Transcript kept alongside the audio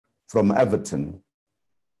from Everton,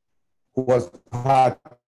 who was part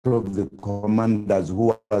of the commanders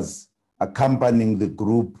who was accompanying the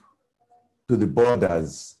group to the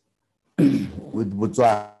borders with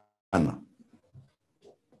Botswana.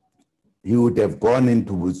 He would have gone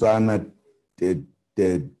into Botswana,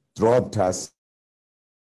 they dropped us,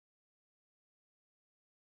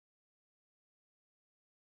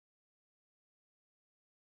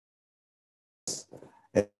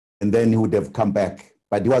 and then he would have come back.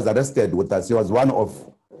 But he was arrested with us. He was one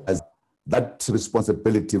of that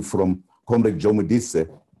responsibility from Comrade Joe Modise,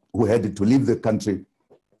 who had to leave the country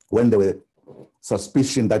when there were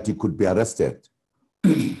suspicion that he could be arrested.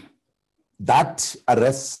 That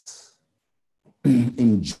arrest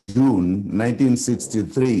in June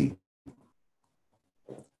 1963,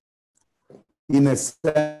 in a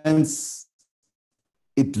sense,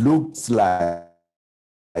 it looks like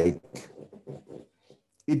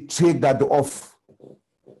it triggered off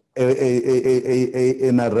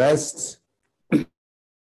an arrest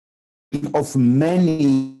of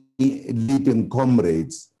many leading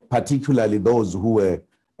comrades, particularly those who were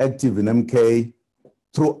active in MK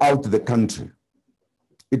throughout the country.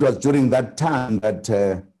 It was during that time that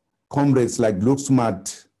comrades like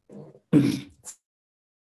Luxmat,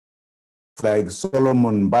 like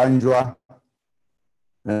Solomon Banjwa,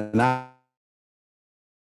 and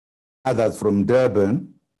others from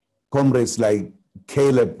Durban, comrades like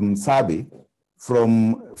Caleb Msabi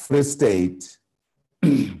from Free State,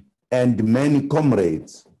 and many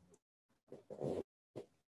comrades,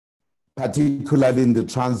 particularly in the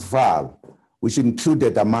Transvaal, which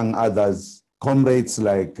included, among others, comrades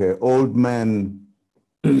like Old Man,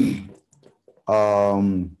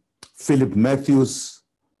 Philip Matthews,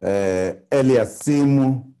 Elias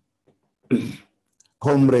Simu,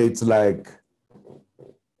 comrades like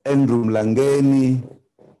Andrew Mlangeni,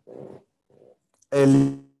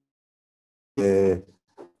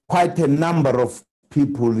 quite a number of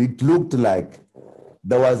people. It looked like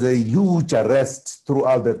there was a huge arrest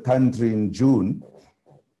throughout the country in June.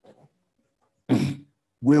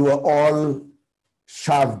 We were all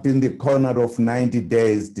shoved in the corner of 90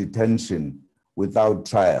 days detention without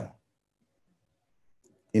trial.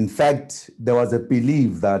 In fact, there was a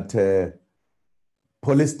belief that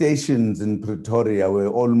police stations in Pretoria were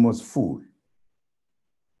almost full.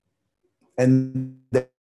 And there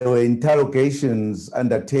were interrogations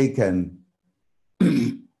undertaken.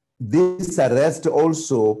 This arrest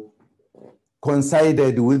also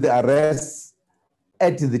coincided with the arrests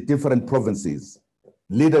at the different provinces.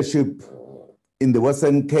 Leadership in the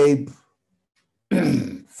Western Cape,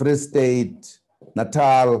 Free State,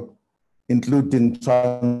 Natal, including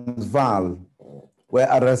Transvaal, were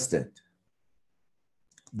arrested.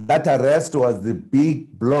 That arrest was the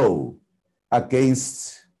big blow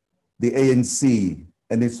against the ANC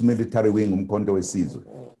and its military wing, Umkhonto weSizwe.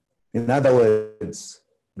 In other words,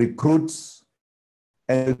 recruits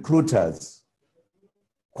and recruiters,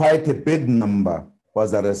 quite a big number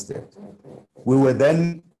was arrested. We were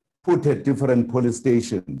then put at different police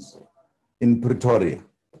stations in Pretoria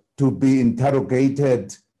to be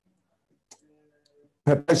interrogated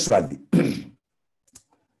perpetually.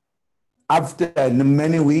 After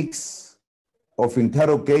many weeks of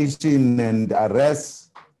interrogation and arrests,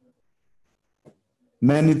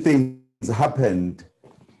 many things happened.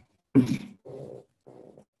 We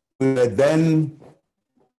were then,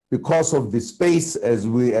 because of the space as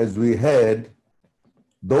we heard,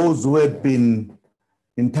 those who had been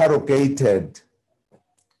interrogated,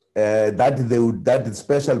 that the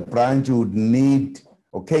special branch would need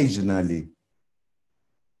occasionally,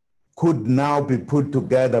 could now be put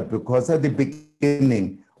together, because at the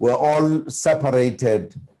beginning we're all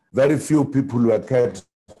separated. Very few people were kept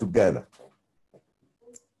together.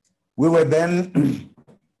 We were then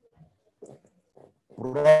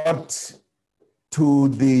brought to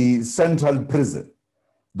the central prison,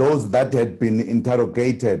 those that had been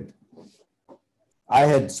interrogated. I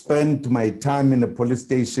had spent my time in a police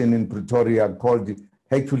station in Pretoria called the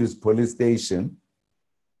Hercules Police Station,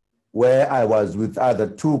 where I was with other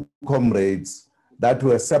two comrades that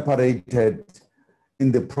were separated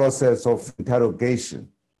in the process of interrogation.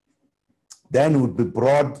 Then would be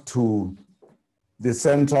brought to the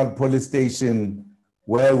central police station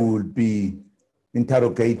where we would be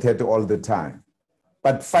interrogated all the time.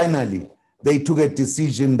 But finally, they took a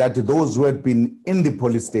decision that those who had been in the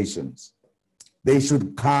police stations, they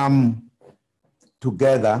should come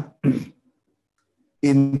together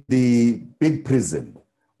in the big prison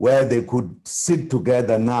where they could sit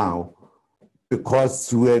together now, because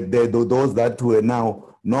those that were now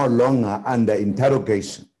no longer under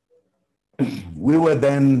interrogation. We were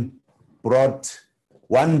then brought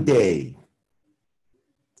one day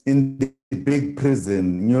in the big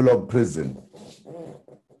prison, New York prison.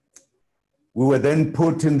 We were then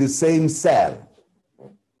put in the same cell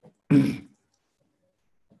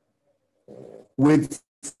with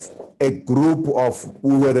we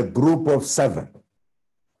were a group of 7.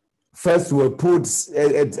 First, we were put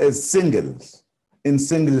as singles, in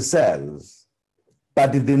single cells,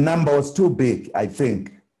 but the number was too big, I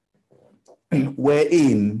think. We're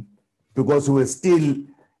in, because we were still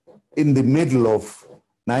in the middle of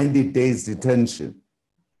 90 days detention.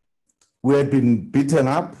 We had been beaten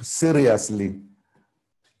up seriously,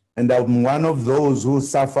 and I'm one of those who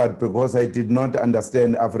suffered because I did not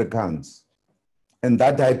understand Afrikaans, and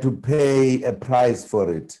that I had to pay a price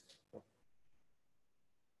for it.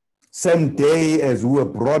 Same day as we were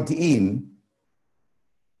brought in,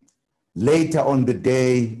 later on the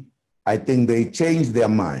day, I think they changed their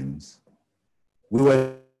minds. We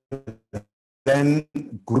were then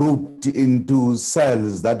grouped into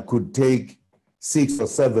cells that could take 6 or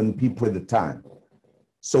 7 people at a time.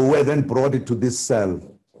 So we were then brought into this cell.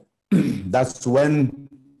 That's when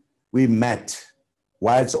we met,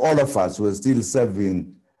 whilst all of us were still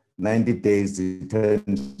serving 90 days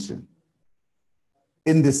detention.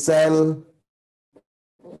 In the cell,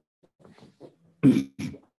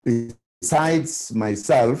 besides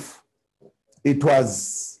myself, it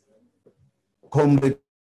was Comrade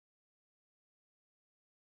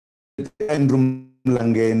Ntate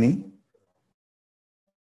Mlangeni,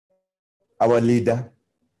 our leader,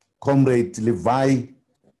 Comrade Levi,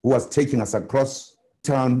 who was taking us across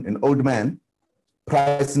town, an old man,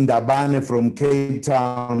 Price Ndabane from Cape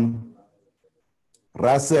Town,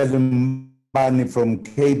 Russell Mbani from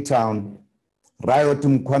Cape Town, Riot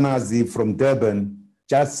Mkwanazi from Durban,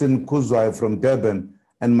 Justin Kuzwai from Durban,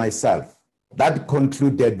 and myself. That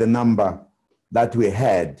concluded the number that we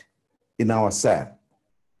had in our cell.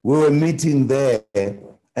 We were meeting there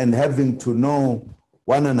and having to know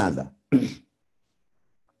one another.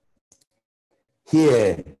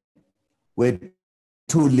 Here were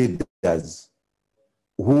 2 leaders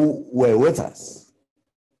who were with us,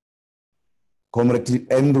 Comrade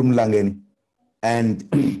Ntate Mlangeni and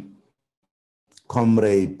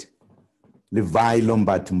Comrade Levi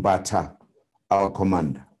Mbata, our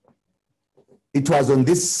commander. It was on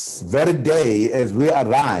this very day as we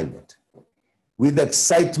arrived, with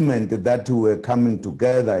excitement that we were coming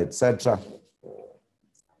together, etc.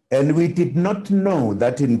 And we did not know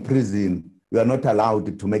that in prison, we are not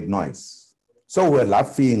allowed to make noise. So we're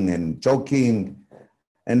laughing and joking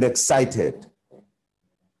and excited.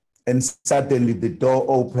 And suddenly the door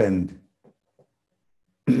opened,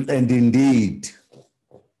 and indeed,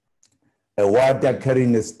 a warder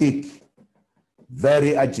carrying a stick,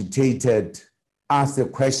 very agitated, asked a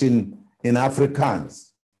question in Afrikaans.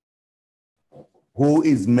 Who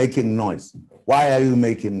is making noise? Why are you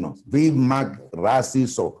making noise? We mag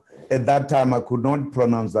rasiso. At that time, I could not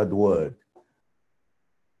pronounce that word.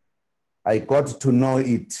 I got to know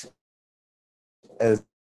it as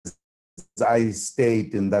I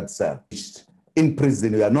stayed in that cell. In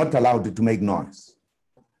prison, you are not allowed to make noise.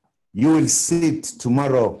 You will sit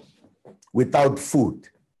tomorrow without food,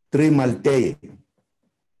 3 malteye.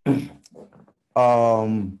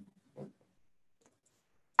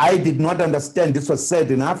 I did not understand this was said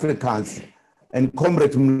in Afrikaans, and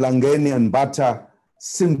Comrade Mlangeni and Mbata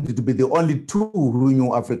seemed to be the only 2 who knew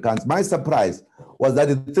Afrikaans. My surprise was that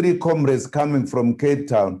the 3 comrades coming from Cape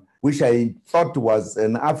Town, which I thought was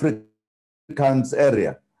an Afrikaans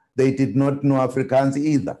area, they did not know Afrikaans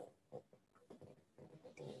either.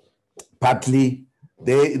 Partly,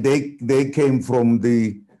 they came from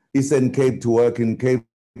the Eastern Cape to work in Cape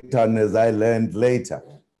Town, as I learned later.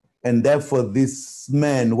 And therefore, this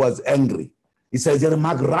man was angry. He says, "You're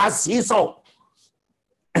magrasiso.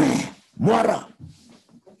 More.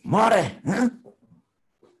 Huh?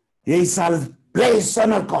 He shall place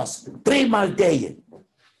on a cost, 3 malteye."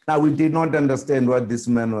 Now, we did not understand what this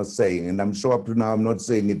man was saying, and I'm sure up to now I'm not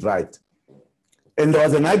saying it right. And there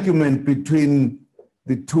was an argument between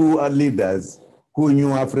the 2 leaders who knew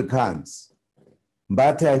Afrikaans.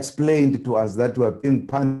 Mbata explained to us that we are being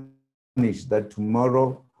punished, that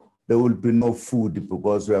tomorrow there will be no food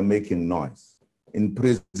because we are making noise. In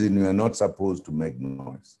prison, you are not supposed to make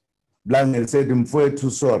noise. Mlangeni said, "Mfwetu,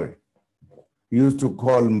 sorry." He used to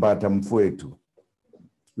call Mbata Mfwetu.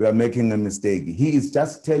 We are making a mistake. He is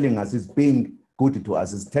just telling us, he's being good to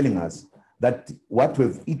us, he's telling us that what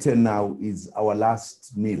we've eaten now is our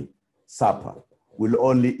last meal, supper. We'll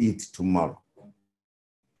only eat tomorrow.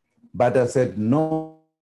 But I said, no,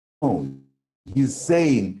 he's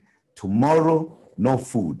saying tomorrow, no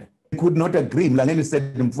food. We could not agree. Mlangeni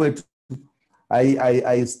said, "Mfwetu,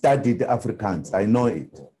 I studied Afrikaans, I know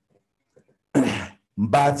it.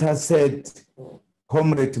 Mbata said,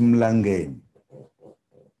 Comrade Mlangeni,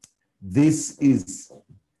 this is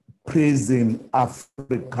prison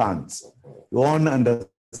Afrikaans. You won't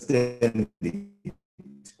understand it.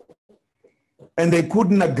 And they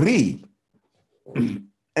couldn't agree.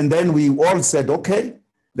 And then we all said, okay,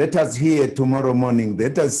 let us hear tomorrow morning.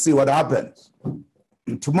 Let us see what happens.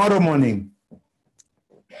 Tomorrow morning,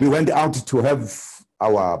 we went out to have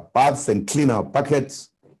our baths and clean our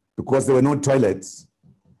buckets because there were no toilets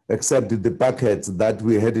except the buckets that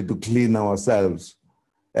we had to clean ourselves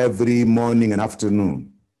every morning and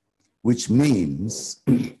afternoon, which means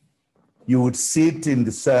you would sit in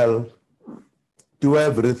the cell, do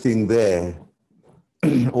everything there,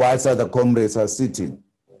 whilst other comrades are sitting.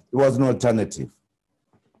 It was no alternative.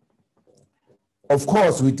 Of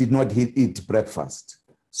course, we did not eat breakfast.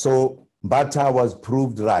 So Mbata was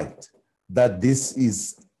proved right that this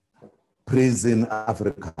is prison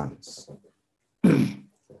Afrikaans.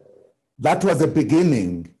 That was the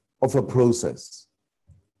beginning of a process.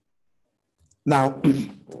 Now,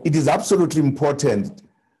 it is absolutely important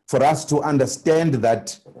for us to understand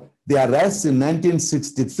that the arrest in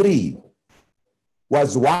 1963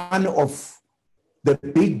 was one of the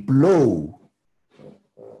big blow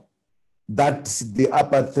that the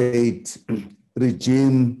apartheid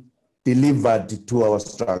regime delivered to our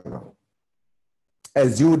struggle.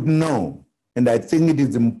 As you would know, and I think it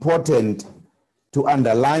is important to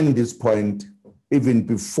underline this point even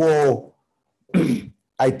before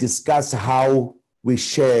I discuss how we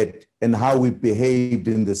shared and how we behaved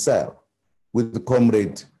in the cell with the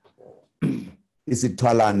comrade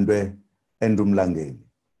Isitwalandwe and Mlangeni.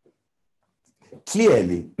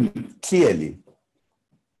 Clearly,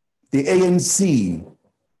 the ANC,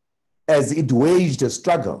 as it waged a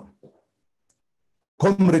struggle,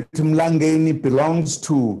 Comrade Mlangeni belongs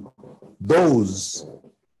to those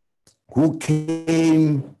who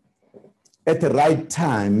came at the right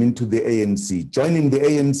time into the ANC, joining the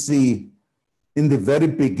ANC in the very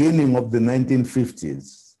beginning of the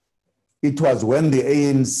 1950s. It was when the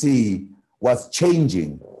ANC was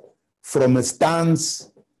changing from a stance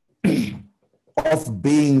of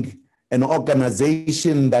being an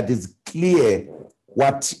organization that is clear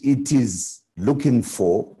what it is looking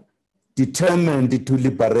for, determined to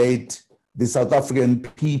liberate the South African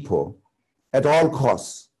people at all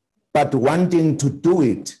costs, but wanting to do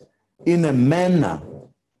it in a manner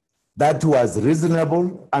that was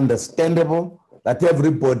reasonable, understandable, that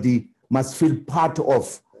everybody must feel part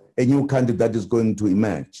of a new country that is going to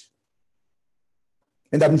emerge.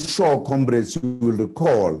 And I'm sure, comrades, you will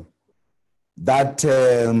recall that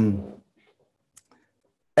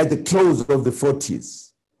at the close of the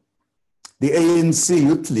 40s, the ANC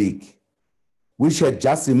Youth League, which had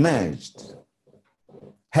just emerged,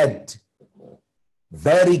 had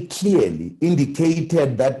very clearly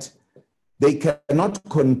indicated that they cannot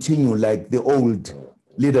continue like the old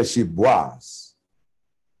leadership was.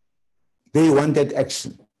 They wanted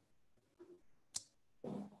action.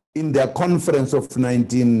 In their conference of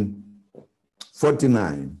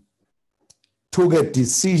 1949, took a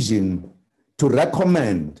decision to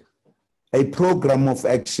recommend a program of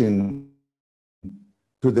action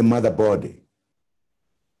to the mother body.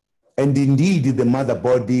 And indeed, the mother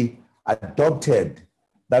body adopted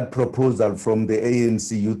that proposal from the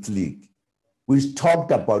ANC Youth League, which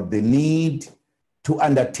talked about the need to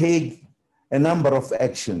undertake a number of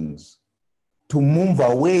actions to move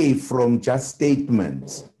away from just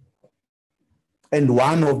statements. And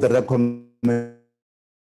one of the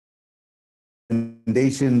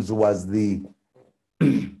recommendations was the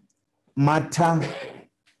matter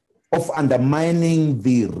of undermining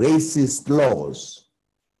the racist laws,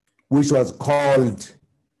 which was called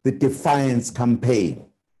the Defiance Campaign.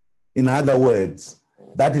 In other words,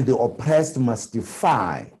 that the oppressed must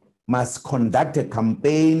defy, must conduct a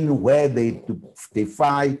campaign where they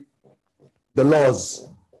defy the laws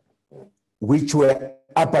which were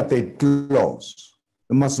apartheid laws.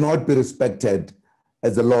 They must not be respected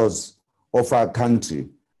as the laws of our country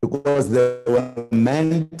because they were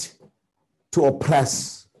meant to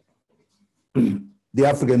oppress the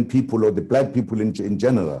African people or the black people in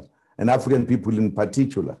general, and African people in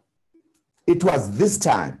particular. It was this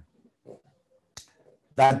time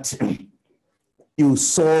that you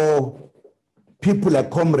saw people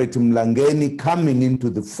like Comrade Mlangeni coming into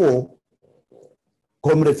the fore.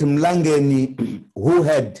 Comrade Mlangeni, who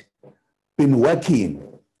had been working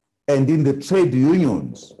and in the trade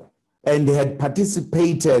unions and had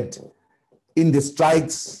participated in the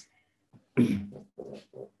strikes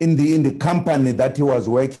in the company that he was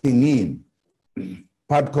working in,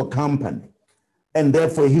 Padco company. and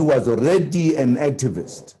therefore he was already an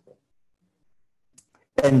activist.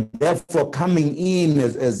 And therefore coming in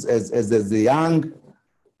as a young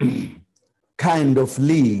kind of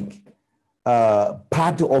league,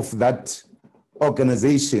 part of that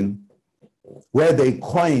organization where they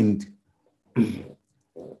coined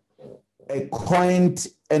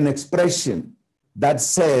an expression that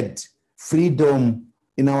said freedom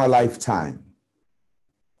in our lifetime.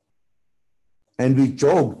 And we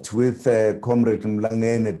joked with Comrade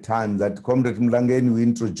Mlangeni at times that Comrade Mlangeni, we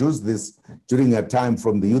introduced this during a time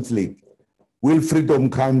from the Youth League. Will freedom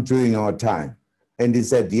come during our time? And he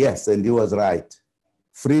said yes, and he was right.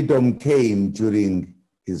 Freedom came during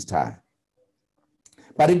his time.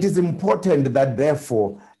 But it is important that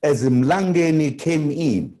therefore, as Mlangeni came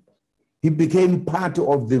in, he became part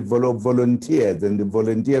of the volunteers and the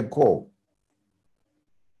volunteer corps.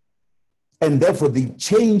 And therefore, the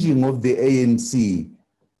changing of the ANC,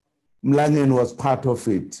 Mlangeni was part of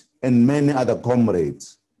it, and many other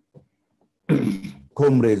comrades.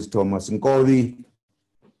 Comrades Thomas Nkovi,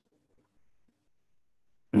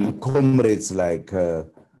 comrades like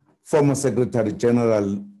former Secretary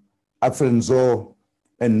General Afrenzo,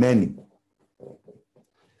 and many.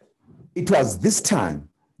 It was this time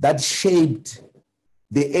that shaped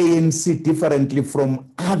the ANC differently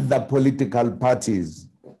from other political parties,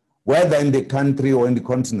 whether in the country or in the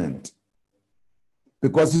continent.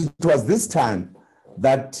 Because it was this time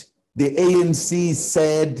that the ANC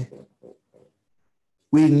said,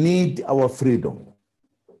 we need our freedom.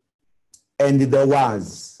 And there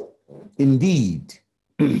was indeed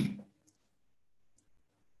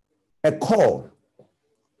a call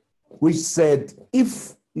which said,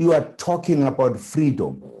 if you are talking about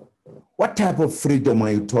freedom, what type of freedom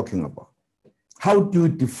are you talking about? How do you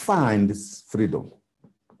define this freedom?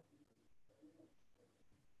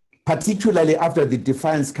 Particularly after the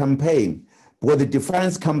Defiance campaign, because the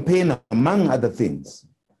Defiance campaign, among other things,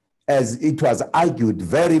 as it was argued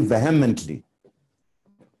very vehemently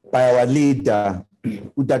by our leader,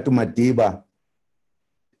 Ntate Mlangeni,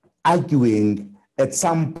 arguing at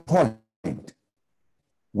some point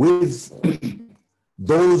with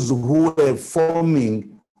those who were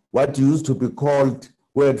forming what used to be called,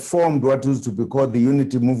 who had formed what used to be called the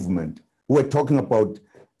unity movement, who were talking about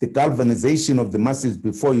the galvanization of the masses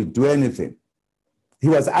before you do anything. He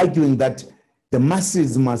was arguing that the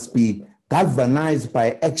masses must be galvanized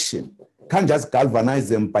by action. Can't just galvanize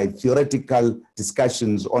them by theoretical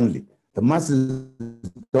discussions only. The masses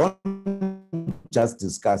don't just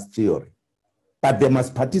discuss theory, but they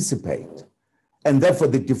must participate. And therefore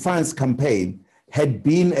the Defiance campaign had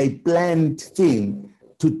been a planned thing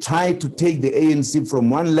to try to take the ANC from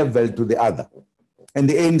one level to the other. And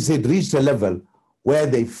the ANC had reached a level where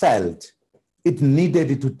they felt it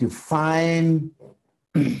needed to define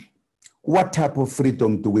what type of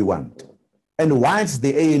freedom do we want. And whilst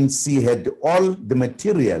the ANC had all the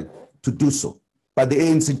material to do so, but the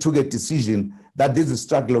ANC took a decision that this is a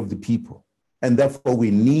struggle of the people. And therefore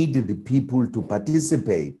we need the people to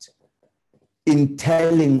participate in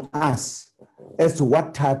telling us as to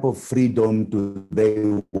what type of freedom do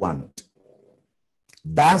they want.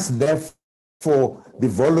 Thus, therefore, the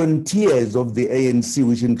volunteers of the ANC,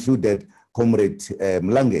 which included Comrade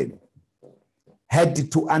Mlangeni,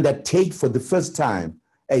 had to undertake for the first time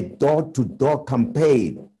a door-to-door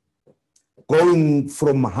campaign, going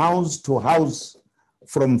from house to house,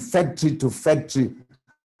 from factory to factory,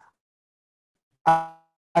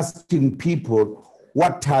 asking people,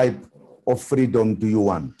 what type of freedom do you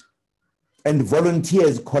want? And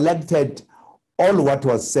volunteers collected all what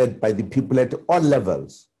was said by the people at all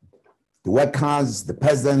levels, the workers, the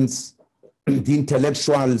peasants, the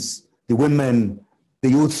intellectuals, the women, the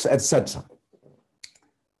youth, etc.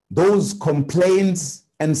 Those complaints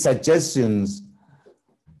and suggestions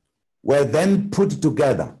were then put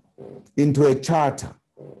together into a charter,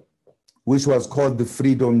 which was called the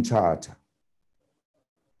Freedom Charter,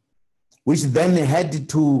 which then had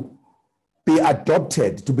to be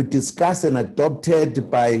adopted, to be discussed and adopted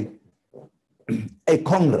by a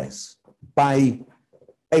Congress, by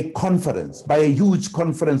a conference, by a huge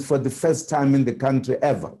conference for the first time in the country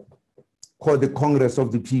ever, called the Congress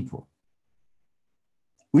of the People,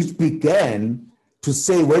 which began to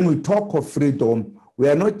say, when we talk of freedom, we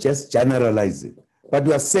are not just generalizing, but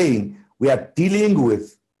we are saying we are dealing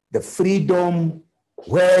with the freedom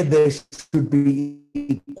where there should be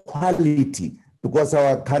equality, because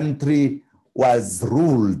our country was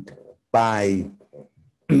ruled by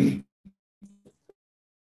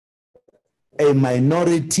a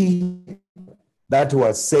minority that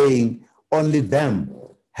was saying only them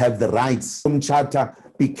have the rights. The Charter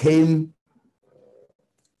became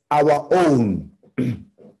our own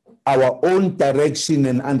our own direction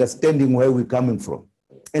and understanding where we're coming from.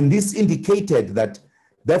 And this indicated that,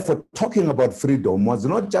 therefore, talking about freedom was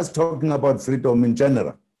not just talking about freedom in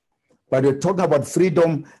general, but we're talking about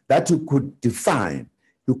freedom that you could define,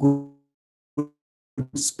 you could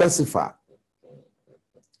specify.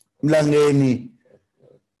 Mlangeni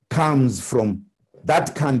comes from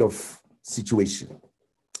that kind of situation.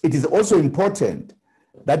 It is also important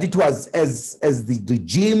that it was as the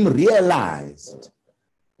regime realized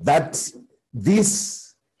that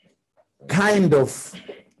this kind of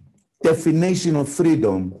definition of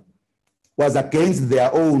freedom was against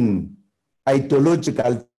their own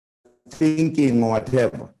ideological thinking or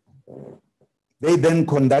whatever. They then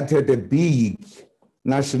conducted a big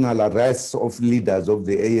national arrest of leaders of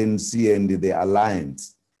the ANC and the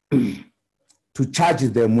alliance to charge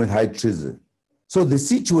them with high treason. So the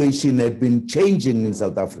situation had been changing in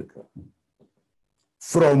South Africa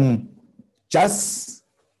from just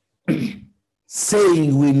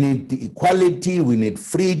saying we need equality, we need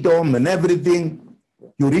freedom and everything.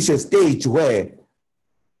 You reach a stage where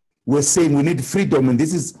we're saying we need freedom and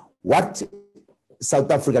this is what South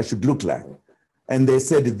Africa should look like. And they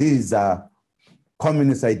said these are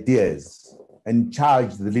communist ideas and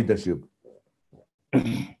charged the leadership.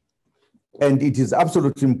 And it is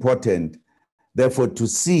absolutely important, therefore, to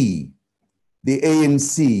see the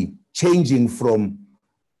ANC changing from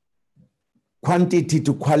quantity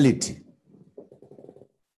to quality,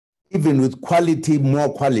 even with quality,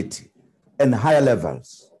 more quality, and higher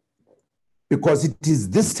levels. Because it is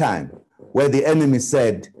this time where the enemy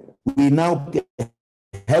said, we now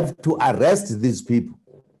have to arrest these people.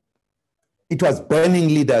 It was banning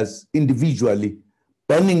leaders individually,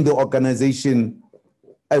 banning the organization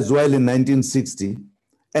as well in 1960,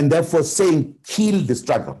 and therefore saying, kill the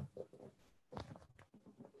struggle.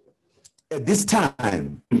 At this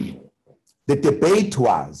time, the debate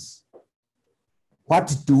was,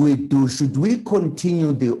 what do we do? Should we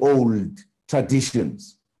continue the old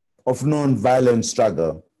traditions of non-violent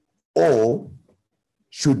struggle, or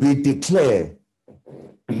should we declare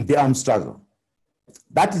the armed struggle?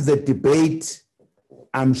 That is a debate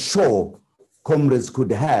I'm sure comrades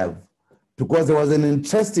could have, because there was an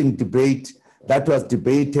interesting debate that was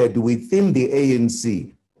debated within the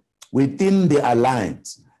ANC, within the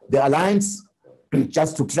alliance. The alliance,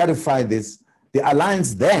 just to clarify this, the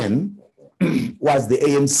alliance then was the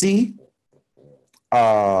ANC,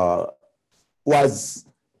 was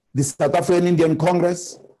the South African Indian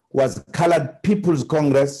Congress, was Colored People's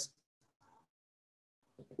Congress,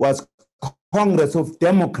 was Congress of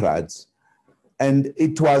Democrats, and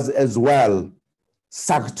it was as well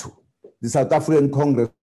SACTU, the South African Congress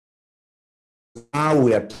now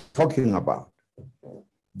we are talking about,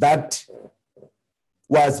 that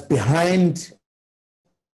was behind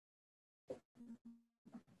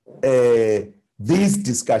these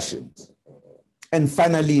discussions. And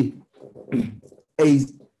finally, a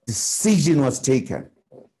decision was taken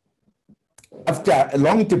after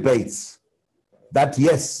long debates that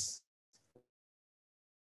yes,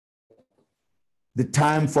 the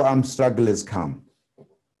time for armed struggle has come.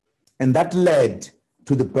 And that led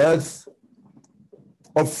to the birth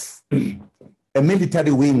of a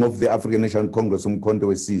military wing of the African National Congress, Umkhonto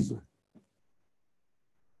weSizwe.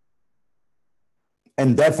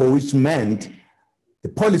 And therefore, which meant the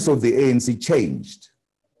policy of the ANC changed.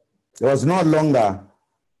 There was no longer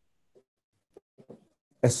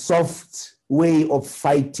a soft way of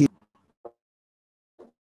fighting.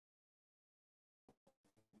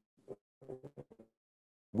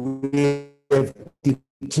 We have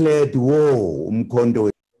declared war, Umkhonto.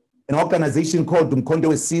 An organization called Umkhonto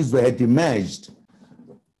weSizwe had emerged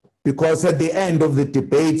because at the end of the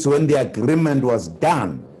debates, when the agreement was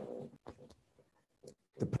done,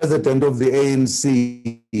 the president of the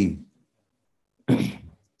ANC,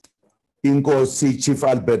 Inkosi Chief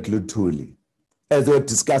Albert Luthuli, as they were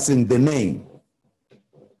discussing the name,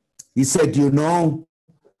 he said, you know,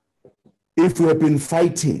 if we have been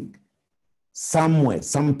fighting somewhere,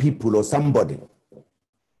 some people or somebody,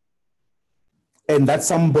 and that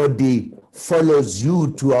somebody follows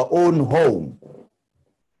you to your own home,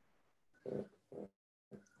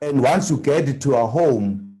 and once you get to a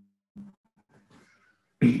home,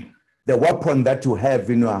 the weapon that you have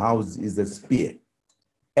in your house is a spear.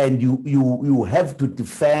 And you have to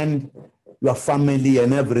defend your family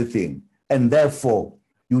and everything. And therefore,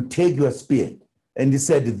 you take your spear. And he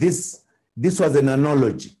said, this was an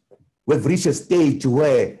analogy. We've reached a stage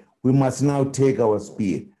where we must now take our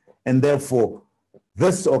spear. And therefore,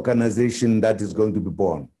 this organization that is going to be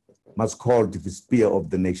born must call it the spear of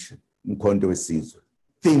the nation, Umkhonto weSizwe.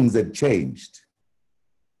 Things had changed.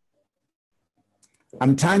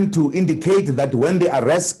 I'm trying to indicate that when the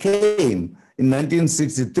arrest came in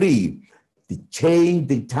 1963,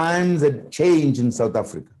 the times had changed in South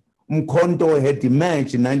Africa. Umkhonto had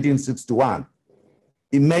emerged in 1961,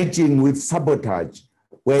 emerging with sabotage,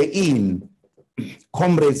 wherein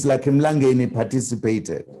comrades like Mlangeni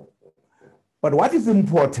participated. But what is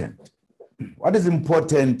important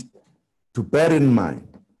to bear in mind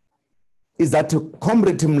is that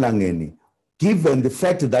Comrade Mlangeni, given the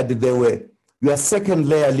fact that they were your second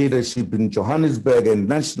layer leadership in Johannesburg and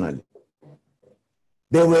nationally,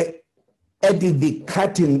 they were at the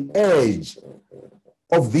cutting edge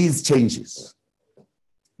of these changes.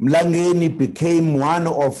 Mlangeni became one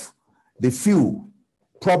of the few,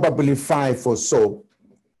 probably 5 or so,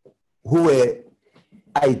 who were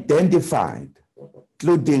identified,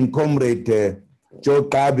 including Comrade Joe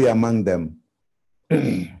Kabi among them,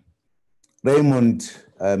 Raymond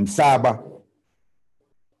Saba,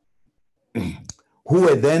 who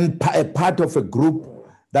were then a part of a group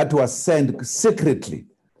that was sent secretly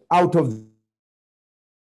out of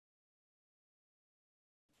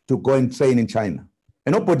to go and train in China.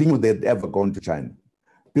 And nobody knew they'd ever gone to China,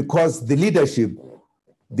 because the leadership,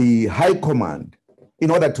 the high command, in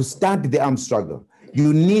order to start the armed struggle,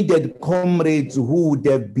 you needed comrades who would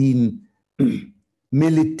have been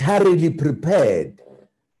militarily prepared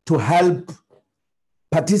to help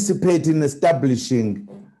participate in establishing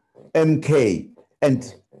MK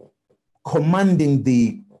and commanding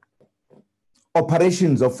the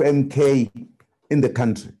operations of MK in the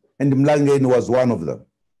country. And Mlangeni was one of them.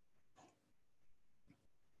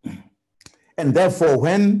 And therefore,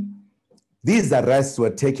 when these arrests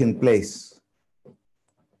were taking place,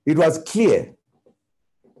 it was clear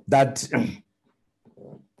that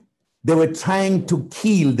they were trying to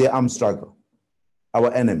kill the armed struggle,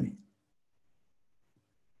 our enemy.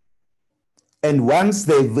 And once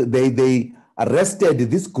they arrested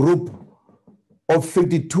this group of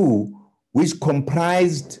 52, which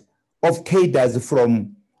comprised of cadres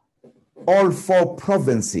from all 4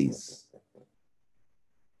 provinces.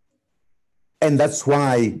 And that's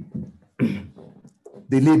why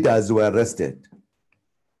the leaders were arrested.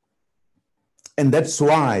 And that's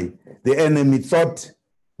why the enemy thought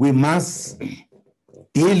we must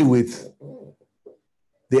deal with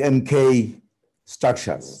the MK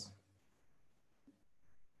structures.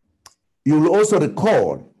 You will also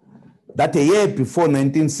recall that a year before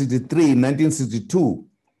 1963, 1962,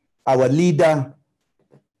 our leader,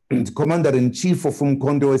 Commander-in-Chief of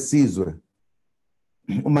Umkhonto weSizwe,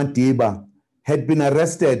 uMadiba, had been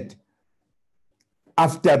arrested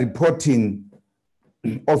after reporting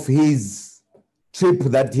of his trip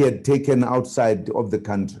that he had taken outside of the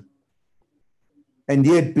country. And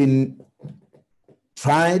he had been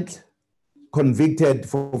tried, convicted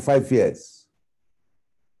for 5 years.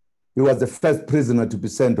 He was the first prisoner to be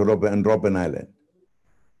sent to Robben Island.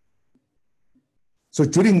 So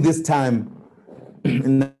during this time,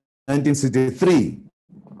 in 1963,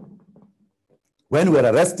 when we were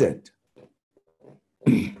arrested,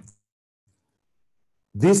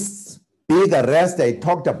 this big arrest I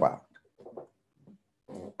talked about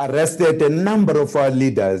arrested a number of our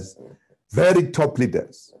leaders, very top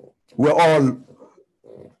leaders. Were all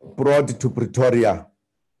brought to Pretoria.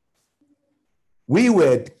 We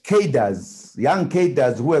were cadres, young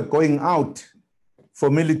cadres who were going out for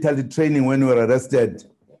military training when we were arrested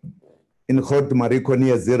in Groote Mariko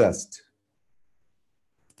near Zeerust.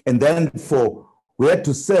 And then we had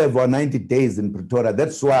to serve our 90 days in Pretoria.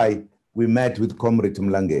 That's why we met with Comrade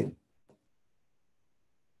Mlangeni.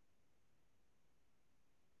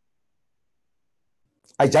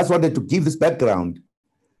 I just wanted to give this background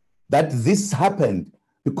that this happened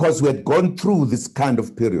because we had gone through this kind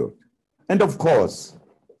of period. And of course,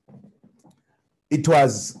 it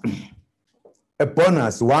was a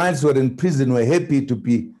bonus. Whilst we were in prison, we were happy to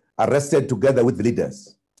be arrested together with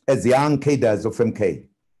leaders as young cadres of MK.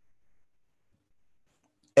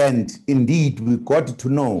 And indeed, we got to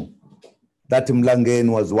know that Mlangeni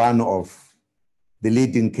was one of the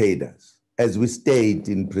leading cadres as we stayed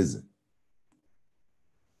in prison.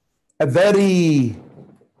 A very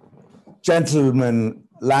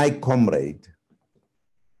gentleman-like comrade,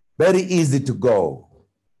 very easy to go.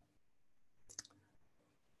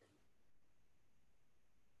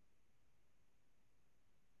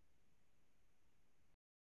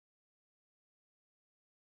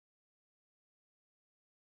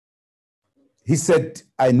 He said,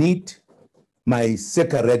 I need my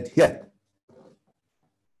cigarette here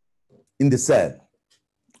in the cell.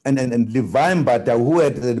 And Levine Bata, who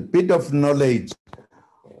had a bit of knowledge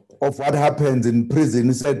of what happens in prison,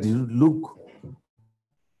 he said, look,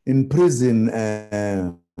 in prison,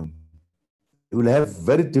 he will have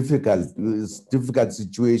very difficult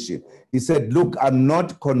situation. He said, look, I'm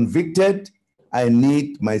not convicted. I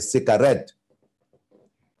need my cigarette.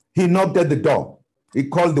 He knocked at the door. He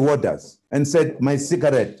called the warders and said, my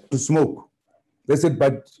cigarette to smoke. They said,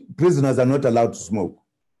 but prisoners are not allowed to smoke.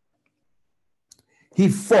 He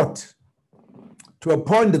fought to a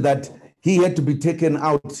point that he had to be taken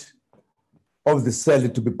out of the cell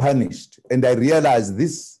to be punished. And I realized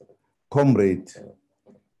this comrade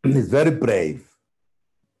is very brave.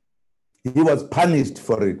 He was punished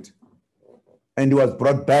for it. And he was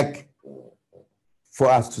brought back for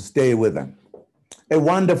us to stay with him. A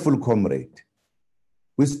wonderful comrade.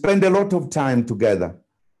 We spent a lot of time together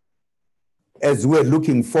as we're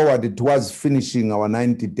looking forward towards finishing our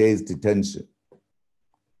 90 days detention.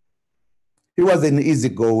 He was an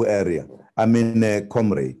easy-go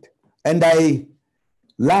comrade. And I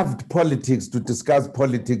loved politics, to discuss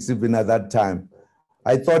politics even at that time.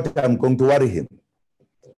 I thought I'm going to worry him.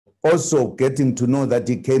 Also getting to know that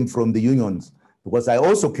he came from the unions, because I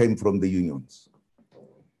also came from the unions.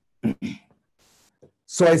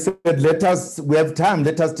 So I said, we have time,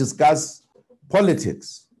 let us discuss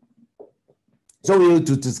politics. So we had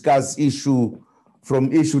to discuss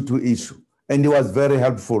from issue to issue. And he was very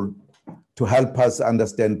helpful to help us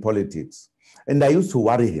understand politics. And I used to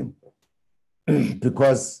worry him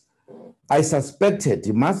because I suspected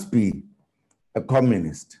he must be a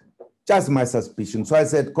communist. Just my suspicion. So I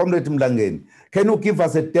said, Comrade Mlangeni, can you give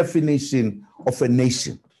us a definition of a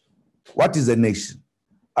nation? What is a nation?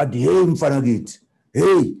 At hey, mfanagit,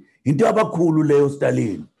 hey, into abakhulu leyo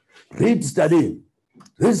Stalin. Read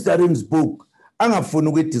Stalin's book. Angafuni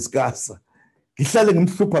ukuyidiscussa. Ngihlale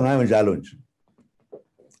ngimhlupha ngayo njalo nje.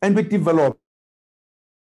 And we developed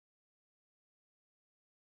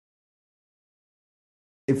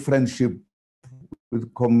a friendship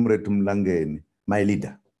with Comrade Mlangeni, my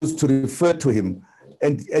leader. I used to refer to him,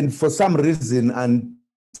 and for some reason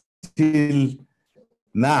until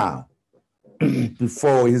now,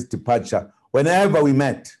 before his departure, whenever we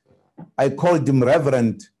met, I called him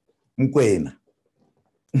Reverend Mkwena.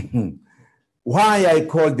 Why I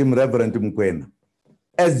called him Reverend Mkwena?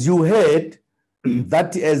 As you heard,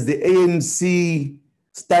 that as the ANC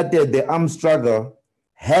started the armed struggle,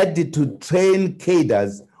 had to train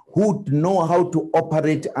cadres who would know how to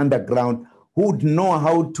operate underground, who would know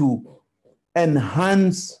how to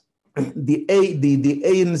enhance the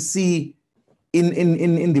ANC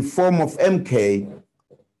in the form of MK,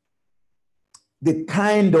 the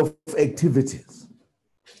kind of activities.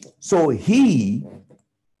 So he,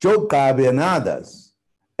 Joe Gabi and others,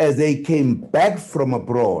 as they came back from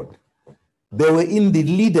abroad, they were in the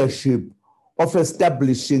leadership of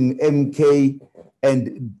establishing MK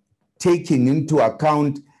and taking into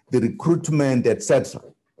account the recruitment, etc.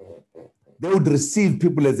 They would receive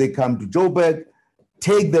people as they come to Joburg,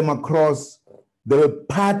 take them across. They were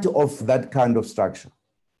part of that kind of structure.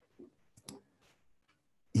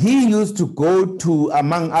 He used to go to,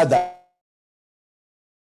 among others,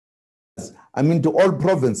 to all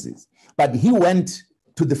provinces, but he went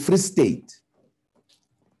to the Free State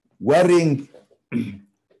wearing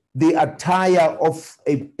the attire of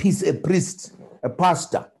a priest, a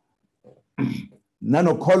pastor.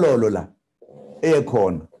 Nano kololola,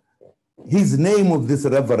 ekon. His name of this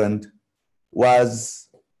reverend was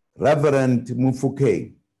Reverend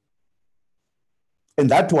Mufuke. And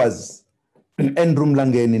that was Andrew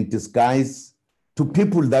Mlangeni in disguise to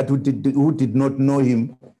people that who did not know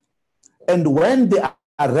him. And when the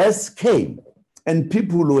arrests came and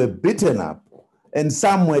people were beaten up and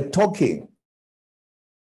some were talking,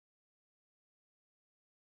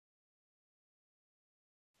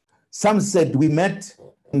 some said we met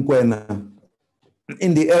Nkwena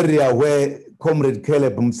in the area where Comrade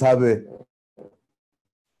Caleb Msabe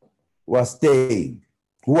was staying,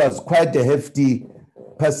 who was quite a hefty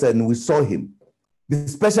person. We saw him. The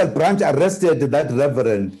special branch arrested that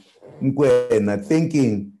Reverend Nkwena,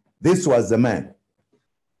 thinking this was the man.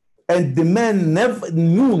 And the man never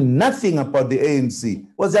knew nothing about the ANC,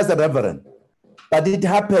 was just a reverend. But it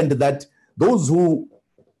happened that those who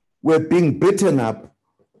were being beaten up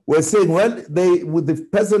were saying, well, the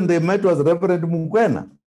person they met was Reverend Nkwena.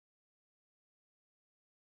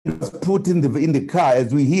 He was put in the car,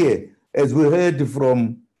 as we heard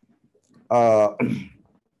from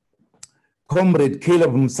Comrade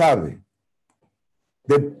Caleb Msabe.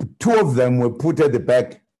 The two of them were put at the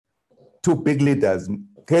back, two big leaders,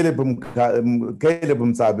 Caleb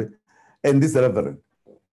Msabe and this reverend.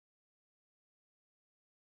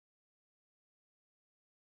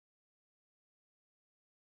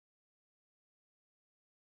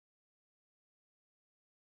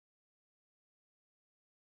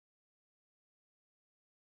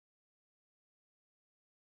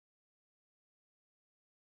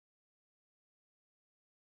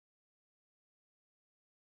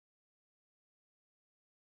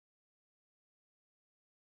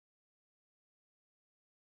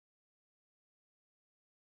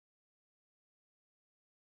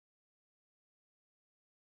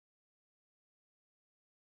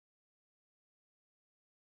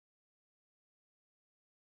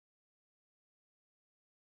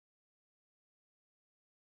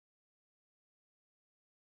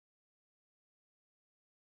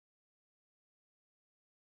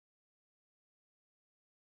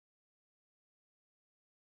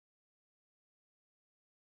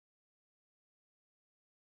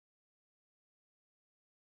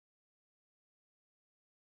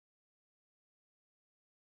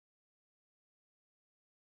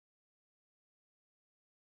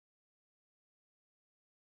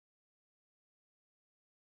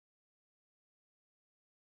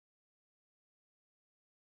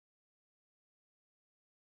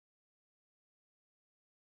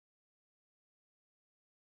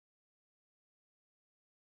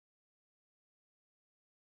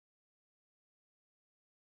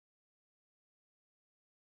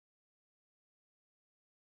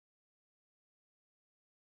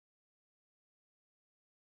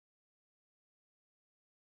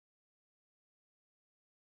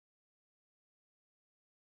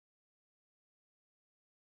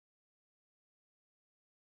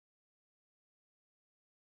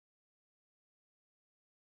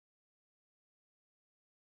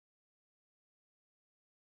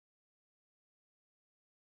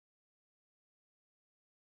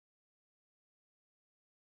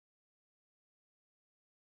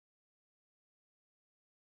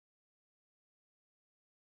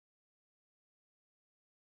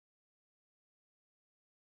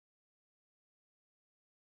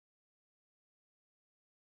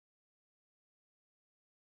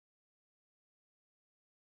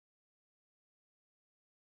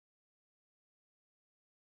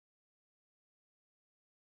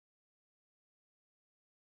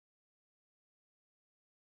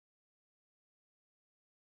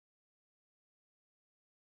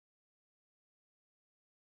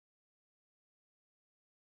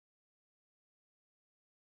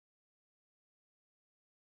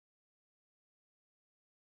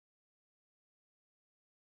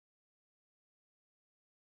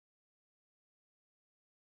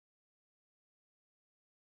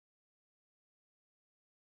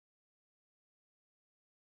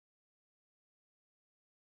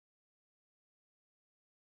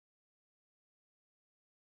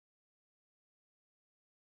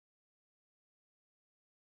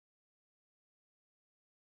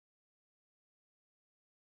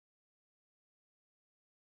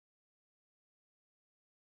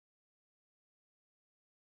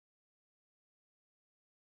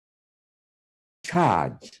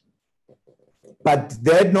 charge, but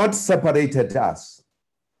they had not separated us.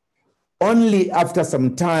 Only after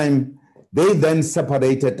some time, they then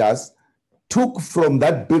separated us, took from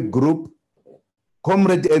that big group,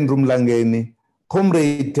 Comrade Ntate Mlangeni,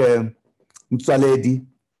 Comrade Mtsaledi,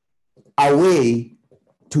 away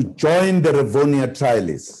to join the Rivonia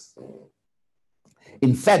trialists.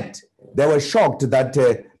 In fact, they were shocked that,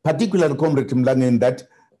 particularly Comrade Mlangeni, that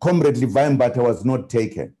Comrade Levi Mbata was not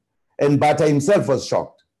taken. And Mbata himself was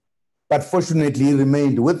shocked. But fortunately, he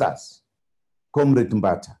remained with us, Comrade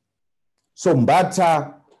Mbata. So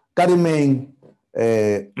Mbata, Karimeng,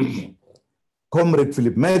 Comrade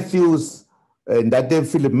Philip Matthews, Ntate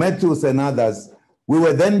Philip Matthews and others, we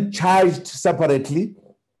were then charged separately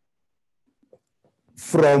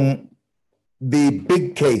from the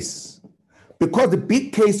big case. Because the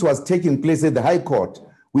big case was taking place at the High Court,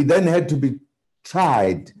 we then had to be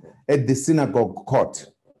tried at the Synagogue Court,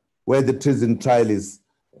 where the treason trialists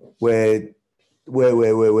were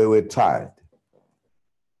tried.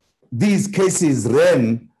 These cases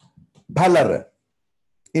ran parallel.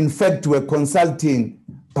 In fact, we're consulting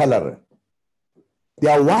parallel.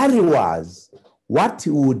 Their worry was, what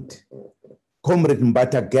would Comrade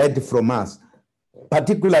Mbata get from us,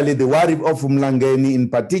 particularly the worry of Mlangeni in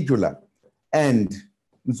particular, and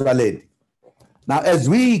Mtsaledi. Now, as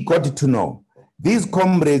we got to know, these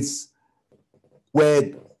comrades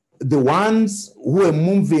were the ones who were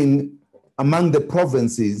moving among the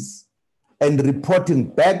provinces and reporting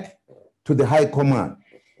back to the High Command.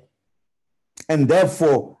 And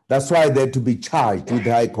therefore, that's why they're to be charged with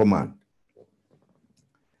the High Command.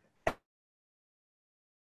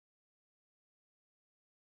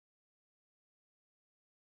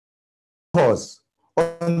 Because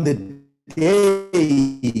on the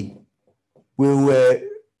day we were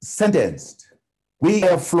sentenced, they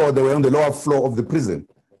were on the lower floor of the prison,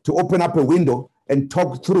 to open up a window and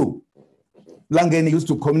talk through. Mlangeni used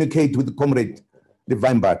to communicate with Comrade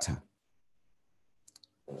Levi Mbata.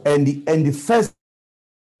 And the first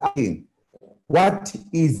thing, what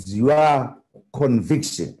is your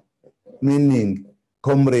conviction? Meaning,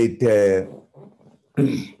 Comrade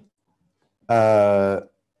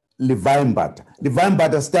Levi Mbata. Levi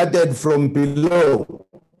Mbata started from below,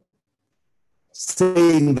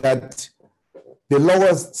 saying that the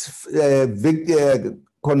lowest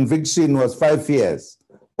conviction was 5 years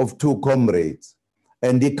of 2 comrades.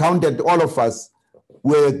 And he counted all of us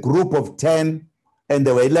were a group of 10, and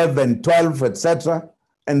there were 11, 12, etc.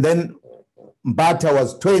 And then Mbata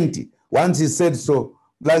was 20. Once he said so,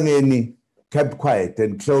 Mlangeni kept quiet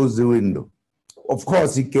and closed the window. Of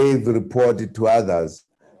course, he gave the report to others,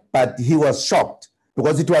 but he was shocked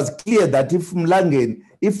because it was clear that if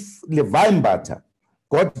Levi Mbata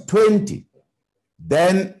got 20,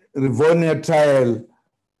 then Rivonia trial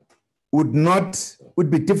would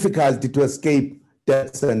be difficult to escape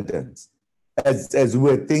death sentence, as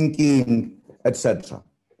we were thinking, etc.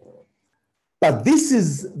 But this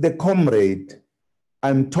is the comrade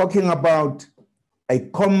I'm talking about, a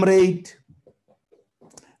comrade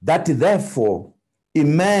that therefore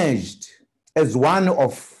emerged as one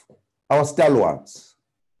of our stalwarts,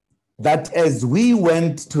 that as we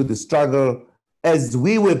went to the struggle, as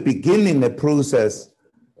we were beginning the process,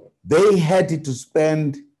 they had to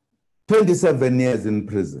spend 27 years in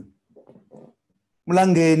prison.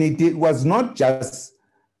 Mlangeni was not just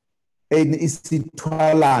an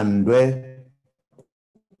isitwalandwe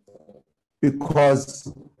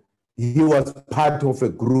because he was part of a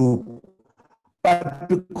group, but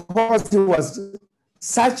because he was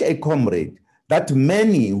such a comrade that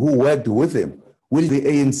many who worked with him, with the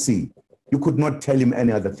ANC, you could not tell him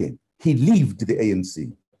any other thing. He lived the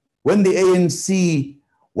ANC. When the ANC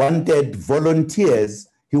wanted volunteers,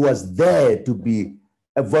 he was there to be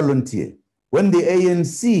a volunteer. When the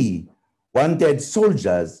ANC wanted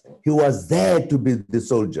soldiers, he was there to be the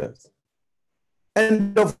soldiers.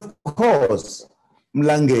 And of course,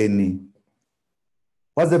 Mlangeni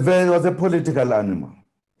was a political animal.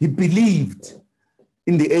 He believed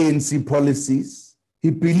in the ANC policies.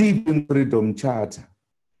 He believed in the Freedom Charter.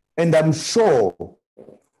 And I'm sure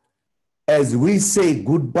as we say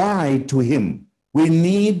goodbye to him, we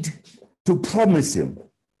need to promise him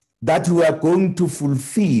that we are going to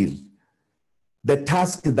fulfill the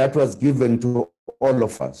task that was given to all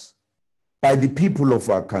of us by the people of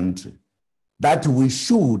our country, that we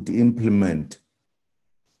should implement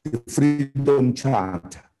the Freedom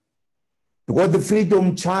Charter. Because the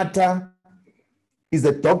Freedom Charter is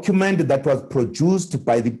a document that was produced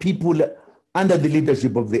by the people under the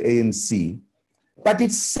leadership of the ANC, but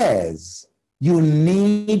it says you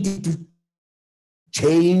need to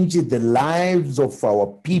change the lives of our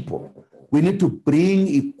people We need to bring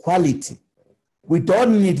equality. We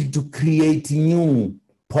don't need to create new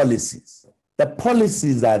policies. The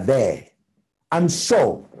policies are there. I'm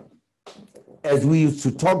sure, as we used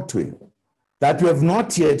to talk to him, that we have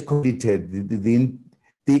not yet completed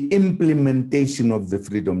the implementation of the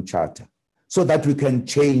Freedom Charter so that we can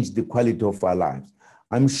change the quality of our lives.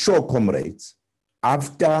 I'm sure, comrades,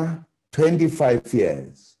 after 25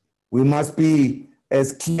 years, we must be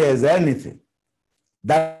as clear as anything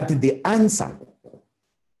that the answer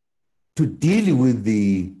to deal with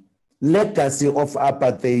the legacy of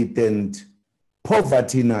apartheid and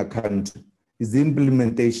poverty in our country is the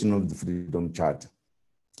implementation of the Freedom Charter.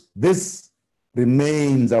 This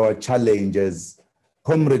remains our challenge as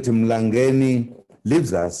Comrade Mlangeni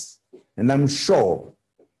leaves us, and I'm sure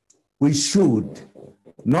we should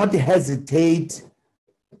not hesitate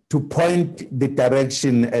to point the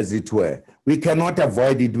direction, as it were. We cannot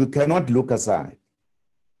avoid it. We cannot look aside.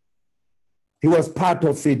 He was part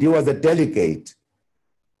of it. He was a delegate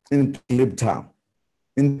in Cape Town,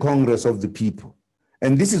 in Congress of the People.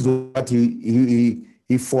 And this is what he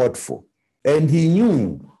fought for. And he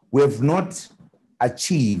knew we have not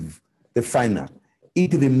achieved the final.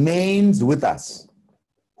 It remains with us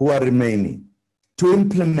who are remaining to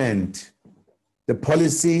implement the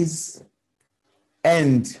policies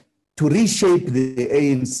and to reshape the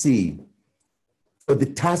ANC for the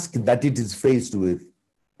task that it is faced with.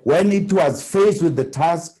 When it was faced with the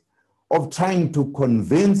task of trying to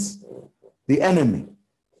convince the enemy,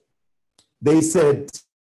 they said,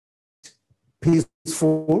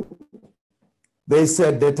 peaceful. They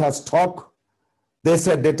said, let us talk. They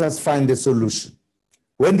said, let us find a solution.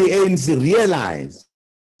 When the ANC realized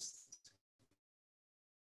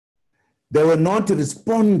they were not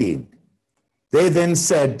responding, they then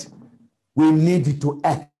said, we need to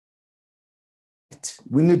act.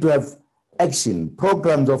 We need to have action,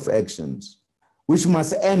 programs of actions, which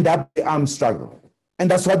must end up the armed struggle. And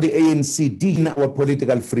that's what the ANC did in our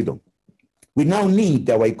political freedom. We now need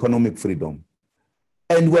our economic freedom.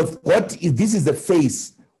 And this is the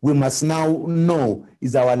phase we must now know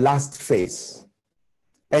is our last phase.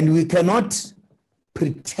 And we cannot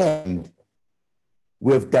pretend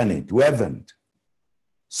we have done it. We haven't.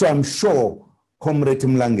 So I'm sure Comrade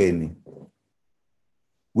Mlangeni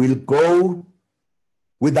will go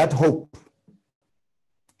with that hope.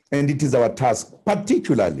 And it is our task,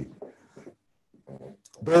 particularly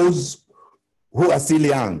those who are still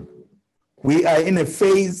young. We are in a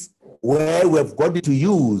phase where we've got to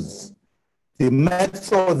use the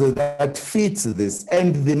method that fits this,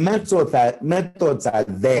 and the methods are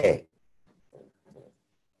there.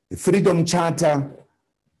 The Freedom Charter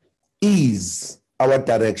is our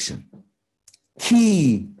direction.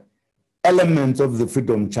 Key elements of the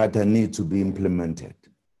Freedom Charter need to be implemented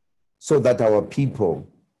so that our people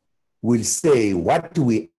will say what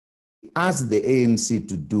we ask the ANC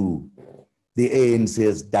to do, the ANC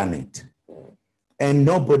has done it. And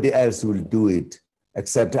nobody else will do it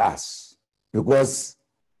except us. Because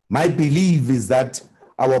my belief is that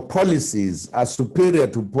our policies are superior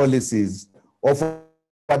to policies of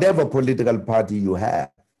whatever political party you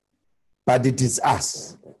have. But it is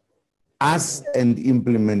us and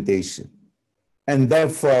implementation. And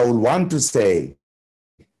therefore, I will want to say,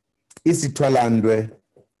 Isitwalandwe,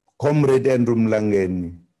 Comrade Andrew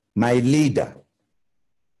Mlangeni, my leader,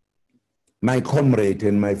 my comrade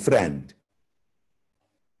and my friend,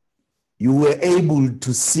 you were able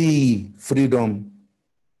to see freedom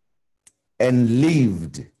and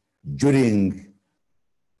lived during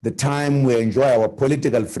the time we enjoy our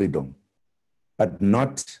political freedom, but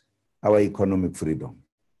not our economic freedom.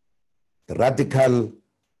 The radical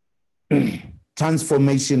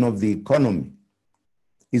transformation of the economy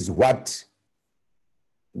is what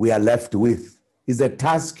we are left with. Is a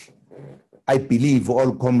task I believe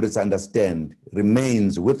all comrades understand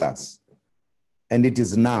remains with us. And it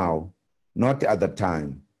is now, not at the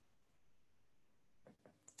time.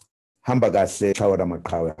 Hamba kahle shawara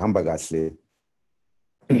maqhawe, hamba kahle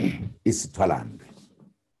isithwalandwe.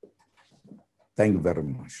 Thank you very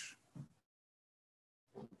much.